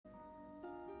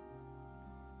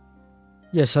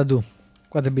Yes, I do.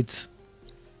 Quite a bit.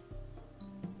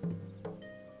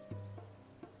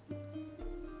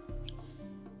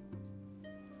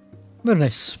 Very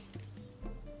nice.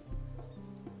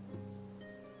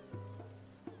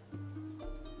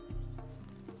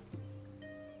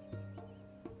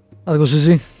 That goes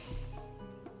easy.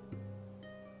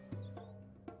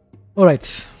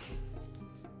 Alright.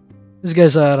 These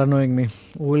guys are annoying me.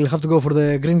 We'll have to go for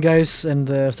the green guys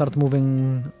and start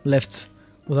moving left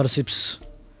with our ships.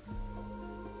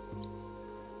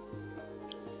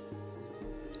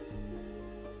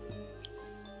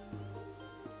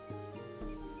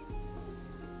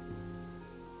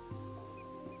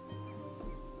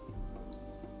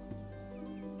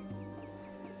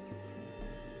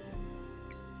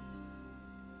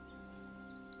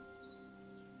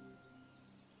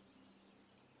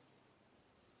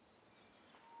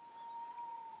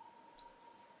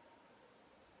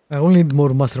 I only need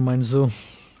more masterminds though.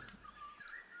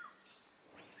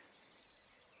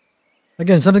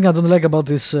 Again, something I don't like about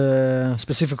this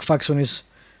specific faction is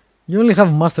you only have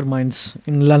masterminds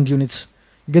in land units.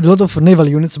 You get a lot of naval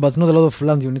units, but not a lot of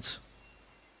land units.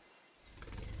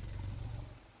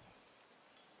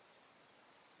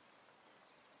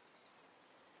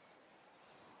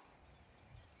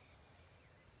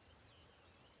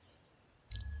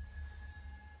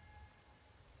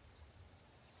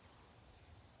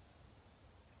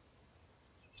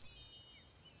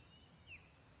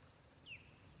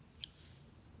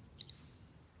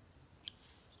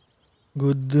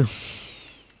 Good.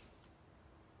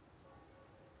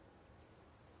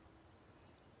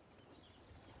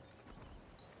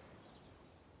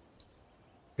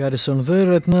 Garrison there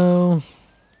right now.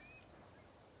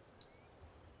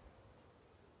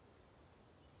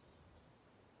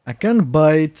 I can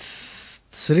buy it.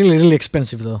 It's really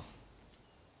expensive though.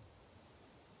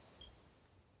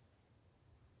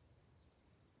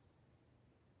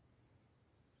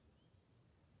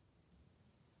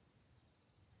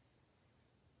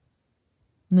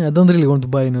 Yeah, I don't really want to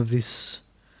buy any of this.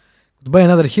 Could buy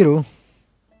another hero.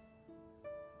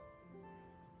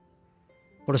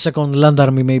 For a second land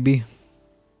army maybe.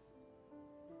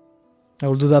 I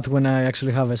will do that when I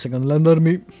actually have a second land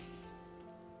army.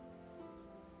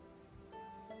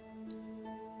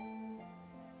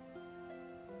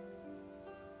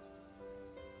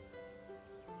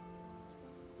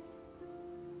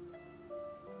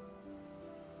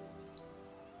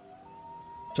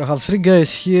 So I have 3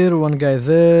 guys here, 1 guy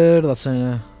there, that's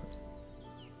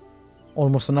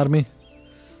almost an army.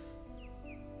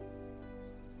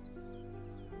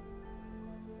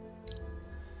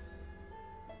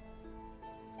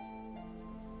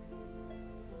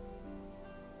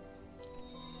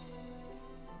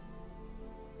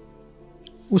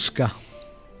 Uska.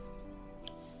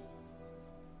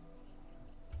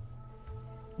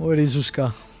 Where is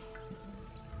Uska?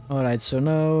 Alright, so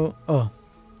now... Oh,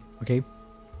 okay.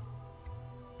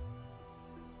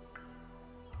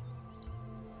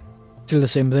 Still the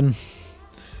same then.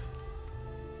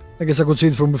 I guess I could see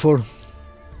it from before.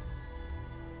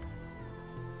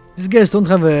 These guys don't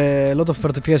have a lot of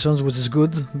fortifications, which is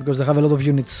good, because they have a lot of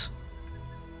units.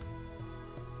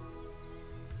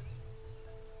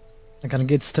 I can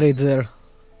get straight there.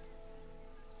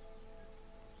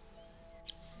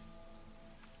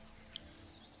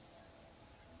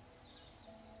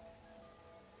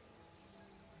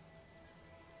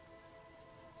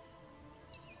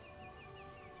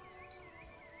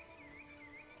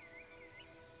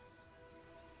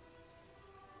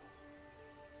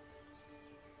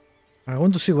 I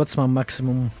want to see what's my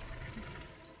maximum.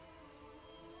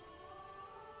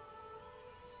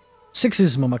 6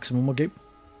 is my maximum, okay.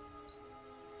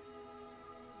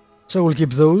 So we'll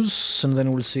keep those and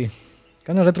then we'll see.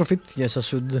 Can I retrofit? Yes, I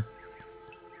should.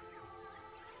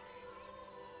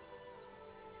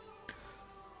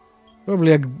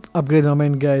 Probably upgrade my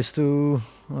main guys to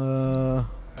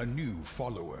a new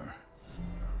follower.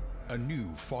 A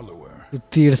new follower. to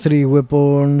tier 3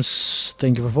 weapons.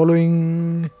 Thank you for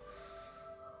following.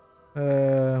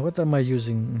 What am I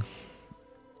using?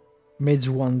 Mage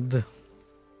Wand.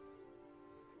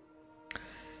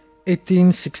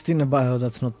 18, 16 about,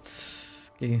 that's not...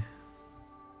 okay.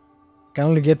 Can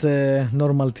only get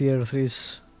normal tier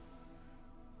 3s.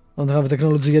 Don't have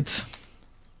technology yet.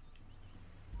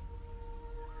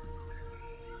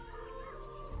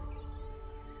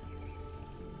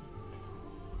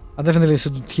 I definitely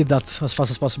should hit that as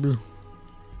fast as possible.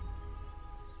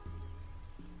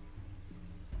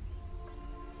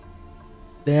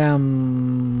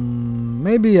 Damn,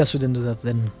 maybe I shouldn't do that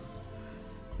then.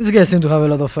 These guys seem to have a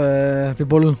lot of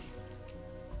people.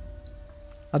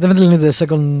 I definitely need a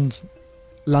second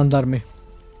land army.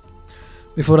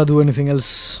 before I do anything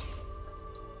else.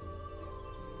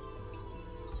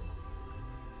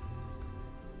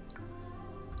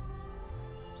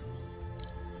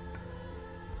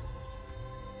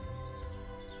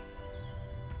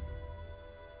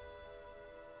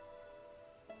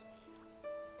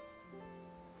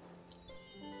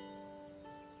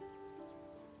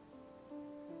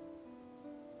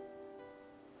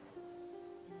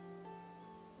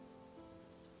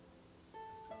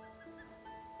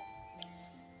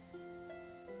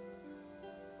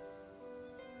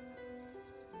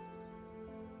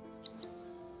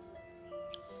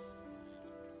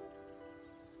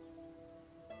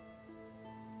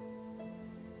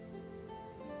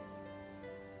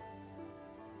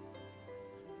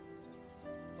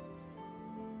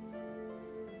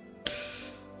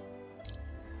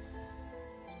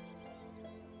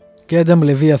 Goddamn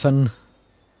Leviathan.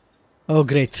 Oh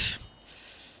great.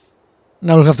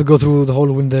 Now we'll have to go through the whole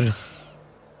winter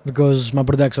because my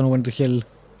production went to hell.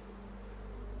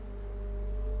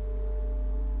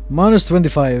 Minus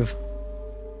 25.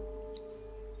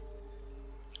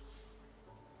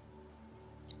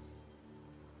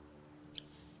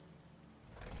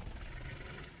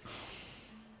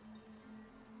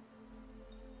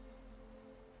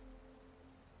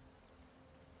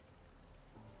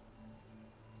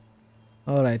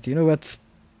 Alright, you know what?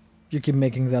 You keep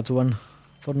making that one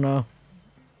for now.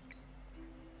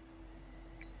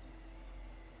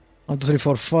 1, 2, 3,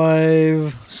 4,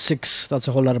 5, 6. That's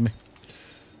a whole army.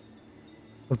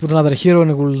 We'll put another hero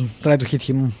and we'll try to hit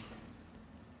him.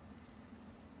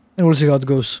 And we'll see how it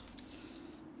goes.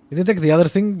 Did they take the other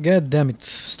thing? God damn it.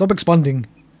 Stop expanding.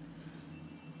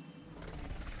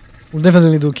 We'll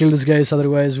definitely need to kill these guys,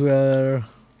 otherwise we'll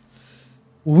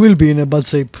be in a bad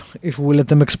shape if we let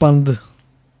them expand.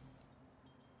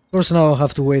 Of course now I'll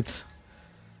have to wait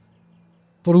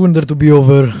for winter to be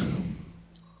over.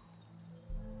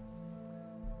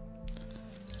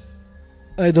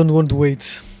 I don't want to wait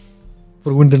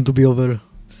for winter to be over,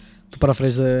 to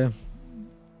paraphrase the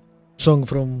song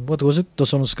from, what was it?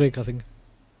 Dawson's Creek, I think.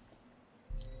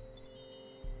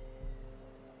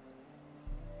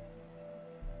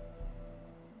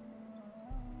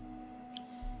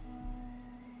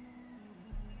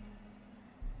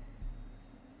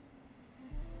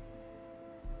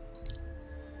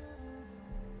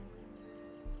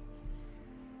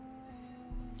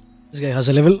 This guy has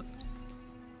a level.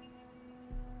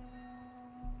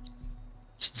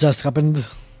 It just happened.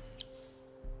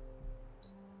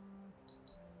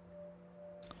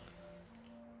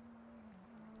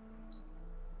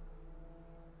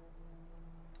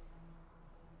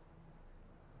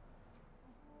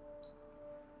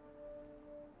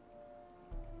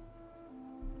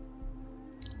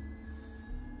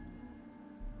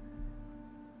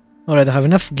 Alright, I have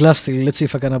enough glass steel. Let's see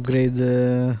if I can upgrade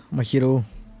my hero.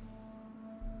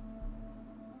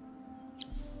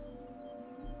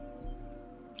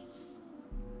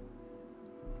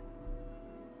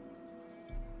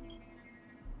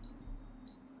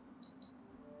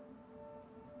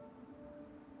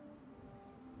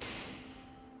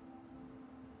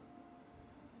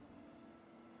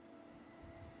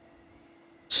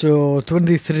 So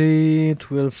 23,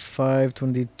 12, 5,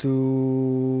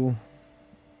 22.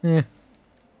 Yeah.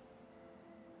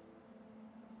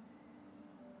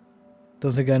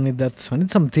 Don't think I need that. I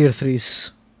need some tier 3s.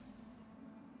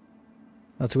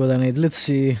 That's what I need. Let's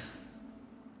see.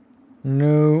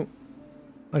 No.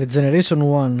 Regeneration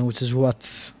 1, which is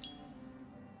what?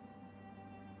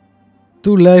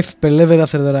 2 life per level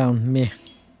after the round. Meh.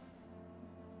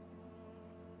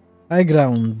 High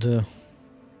ground.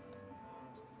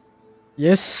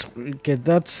 Yes, we'll get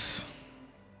that.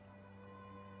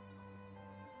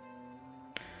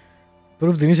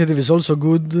 Proved initiative is also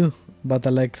good, but I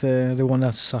like the one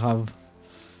as I have.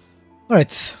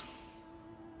 Alright.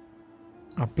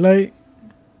 Apply.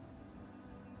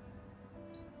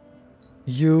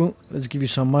 You, let's give you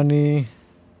some money.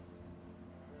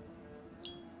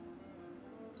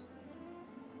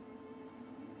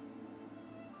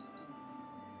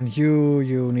 And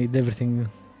you need everything.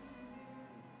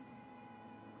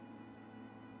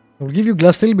 I'll give you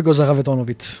glass steel because I have a ton of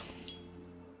it.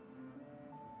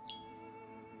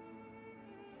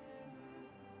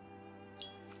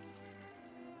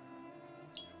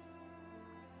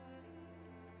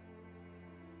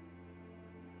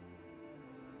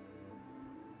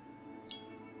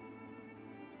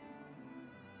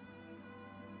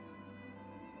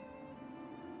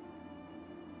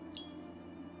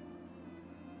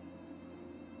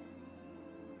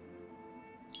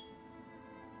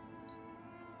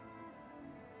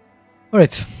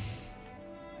 Alright.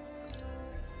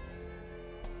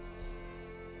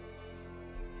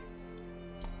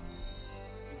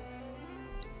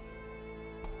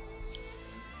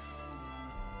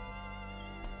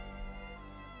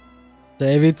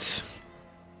 Save it.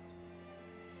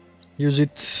 Use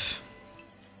it.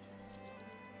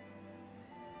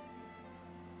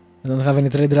 I don't have any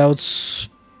trade routes.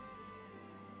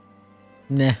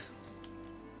 Nah. I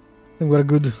think we're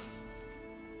good. I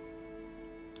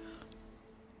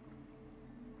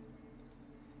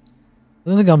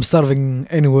don't think I'm starving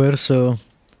anywhere, so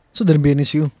shouldn't be an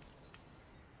issue.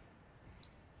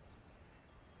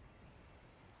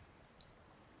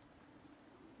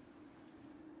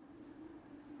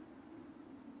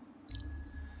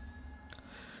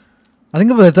 I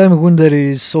think by the time winter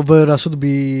is over, I should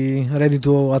be ready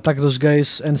to attack those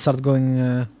guys and start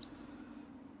going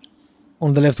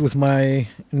on the left with my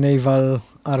naval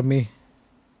army.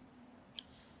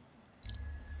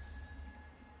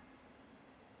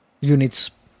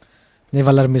 Units.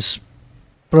 Naval army is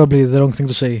probably the wrong thing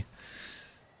to say.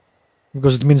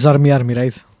 Because it means army,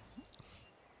 right?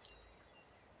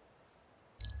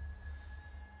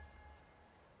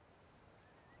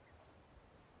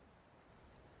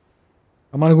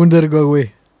 Come on, winter, go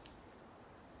away.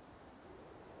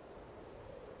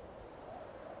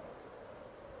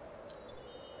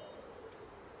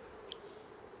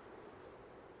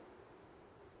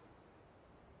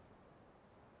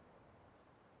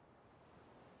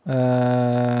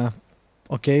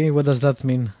 Okay, what does that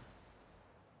mean?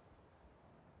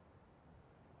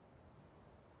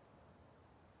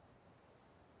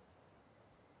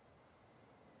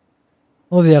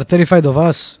 Oh, they are terrified of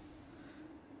us.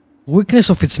 Weakness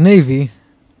of its navy.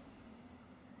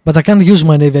 But I can't use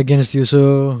my navy against you,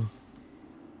 so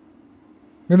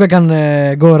maybe I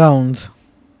can go around.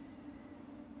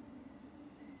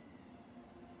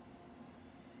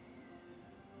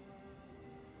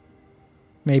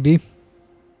 Maybe.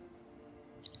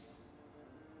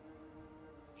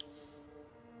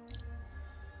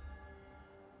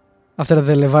 After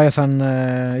the Leviathan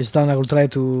is done, I will try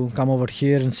to come over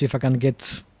here and see if I can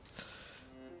get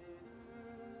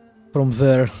from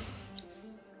there.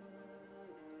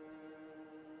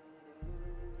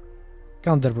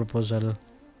 Counter proposal.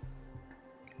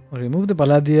 Remove the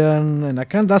Palladian, and I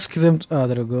can't ask them. Ah,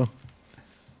 there we go.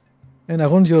 And I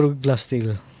want your glass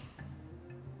steel.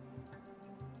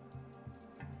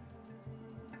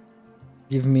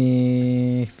 Give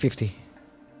me 50.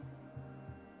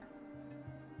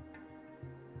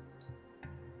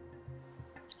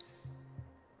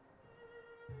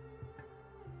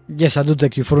 Yes, I do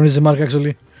take you for an easy mark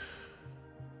actually.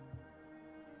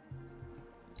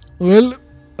 Well,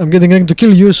 I'm getting ready to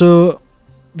kill you, so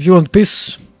if you want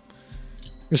peace,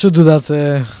 you should do that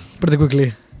pretty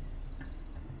quickly.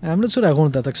 I'm not sure I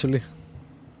want that actually.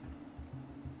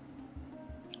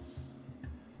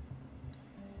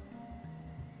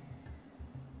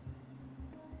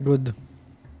 Good.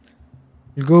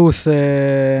 We'll go with.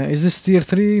 Is this tier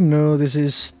 3? No, this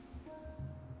is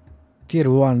tier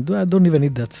 1. I don't even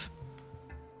need that.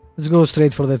 Let's go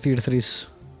straight for the tier 3s.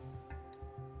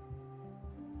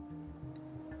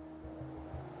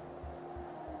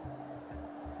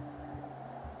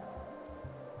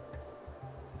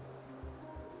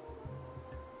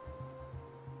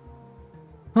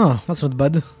 Huh, that's not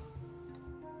bad.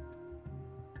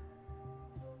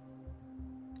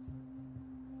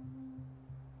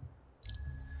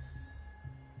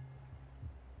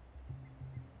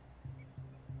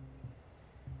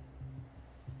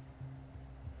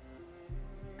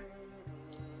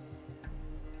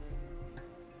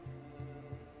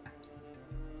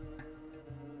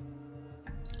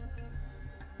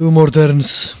 Two more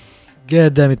turns.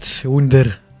 God damn it,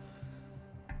 Winder.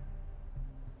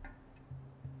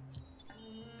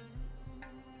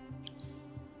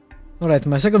 Alright,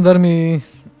 my second army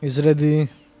is ready.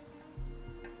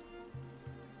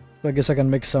 So I guess I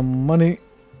can make some money.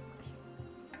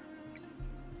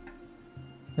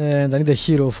 And I need a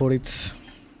hero for it.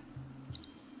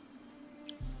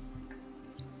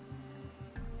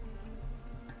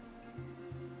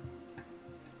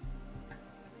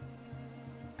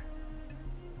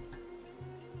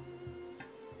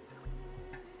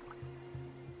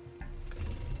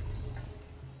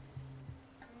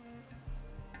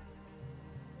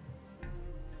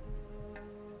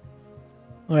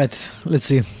 Alright, let's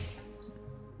see.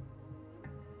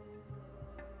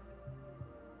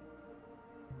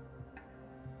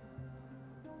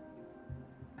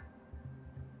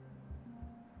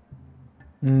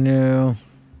 No.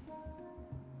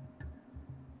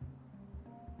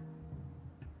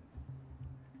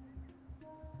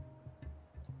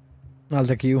 I'll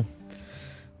take you.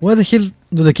 Why the hell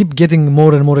do they keep getting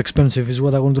more and more expensive is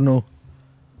what I want to know.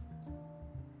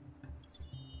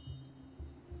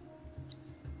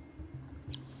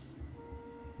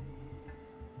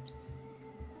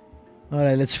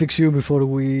 Alright, let's fix you before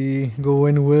we go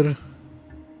anywhere.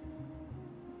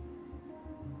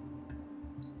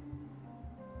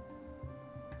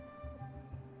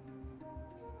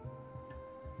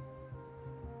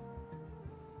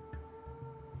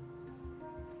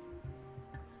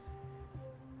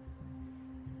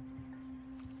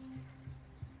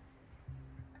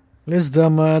 Less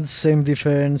damage, same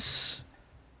defense.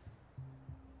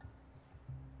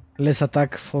 Less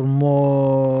attack for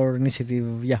more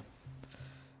initiative, yeah.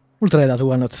 We'll try that,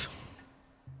 why not?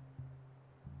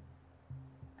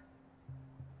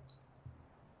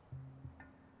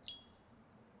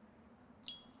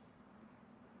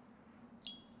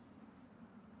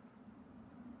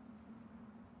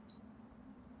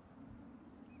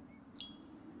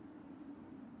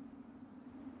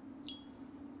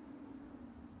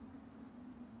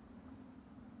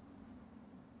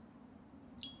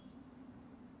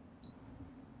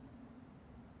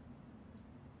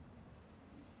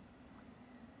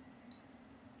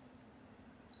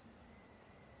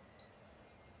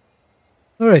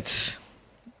 Alright,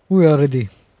 we are ready.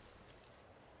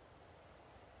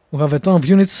 We have a ton of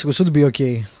units, we should be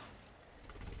okay.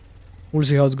 We'll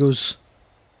see how it goes.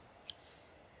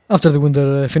 After the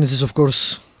winter finishes, of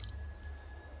course.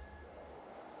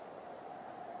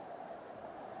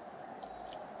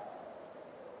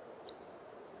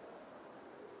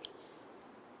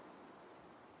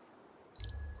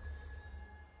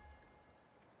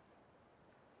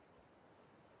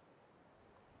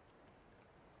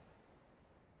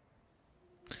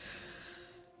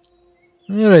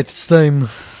 Alright, it's time.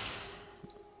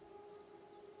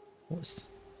 What's...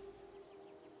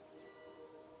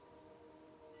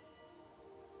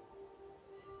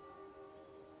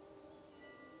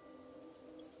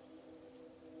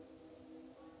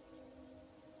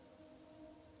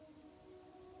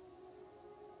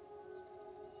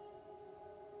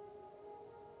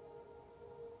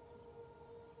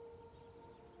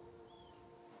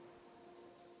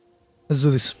 Let's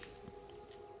do this.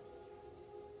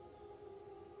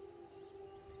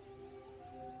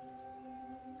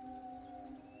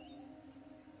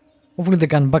 Hopefully they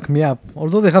can back me up,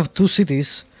 although they have two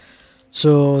cities,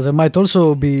 so they might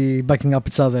also be backing up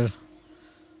each other.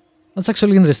 That's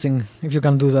actually interesting, if you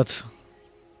can do that.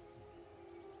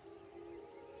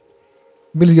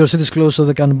 Build your cities close so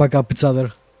they can back up each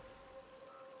other.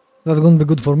 That won't be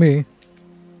good for me.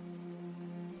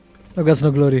 No guts, no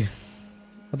glory.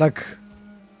 Attack.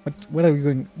 What? Where are we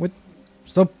going? What?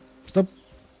 Stop. Stop.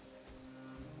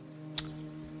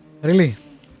 Really?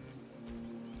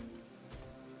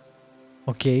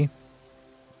 Okay.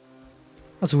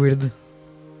 That's weird.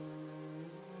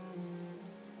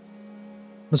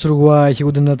 Not sure why he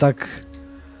wouldn't attack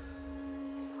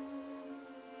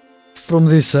from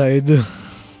this side.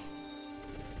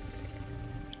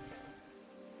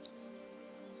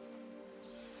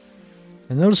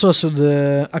 And also I should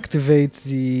activate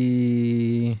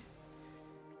the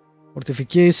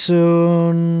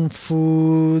fortification,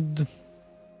 food,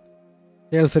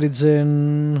 health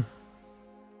regen.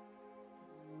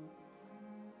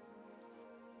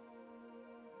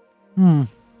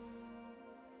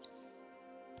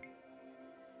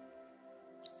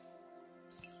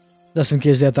 Just in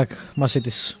case they attack my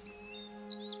cities.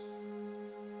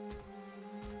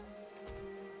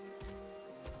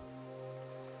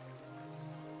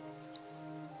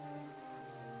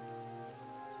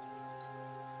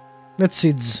 Let's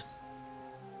siege.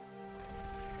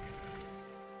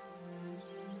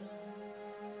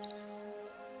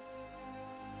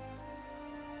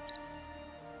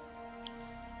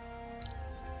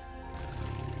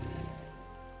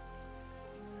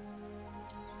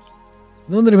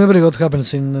 Don't remember what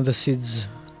happens in the siege.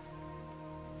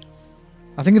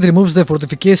 I think it removes the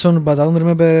fortification, but I don't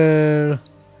remember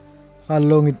how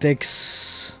long it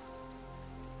takes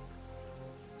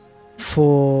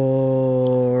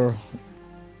for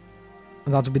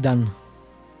that to be done.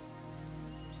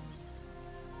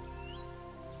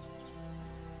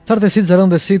 Start a siege around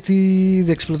the city,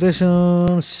 the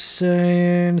exploitation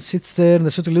sits there, the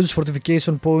city loses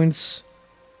fortification points.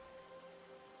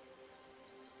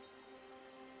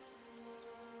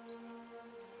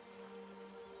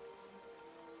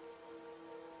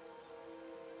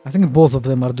 I think both of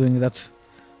them are doing that.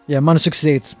 Yeah, minus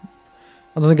 68.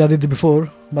 I don't think I did it before,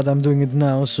 but I'm doing it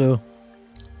now, so...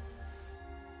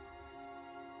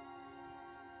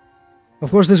 Of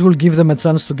course this will give them a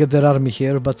chance to get their army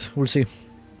here, but we'll see.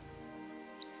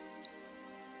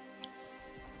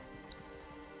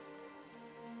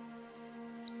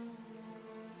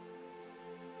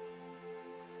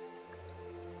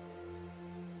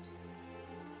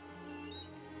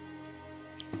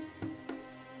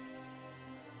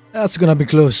 That's gonna be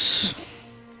close.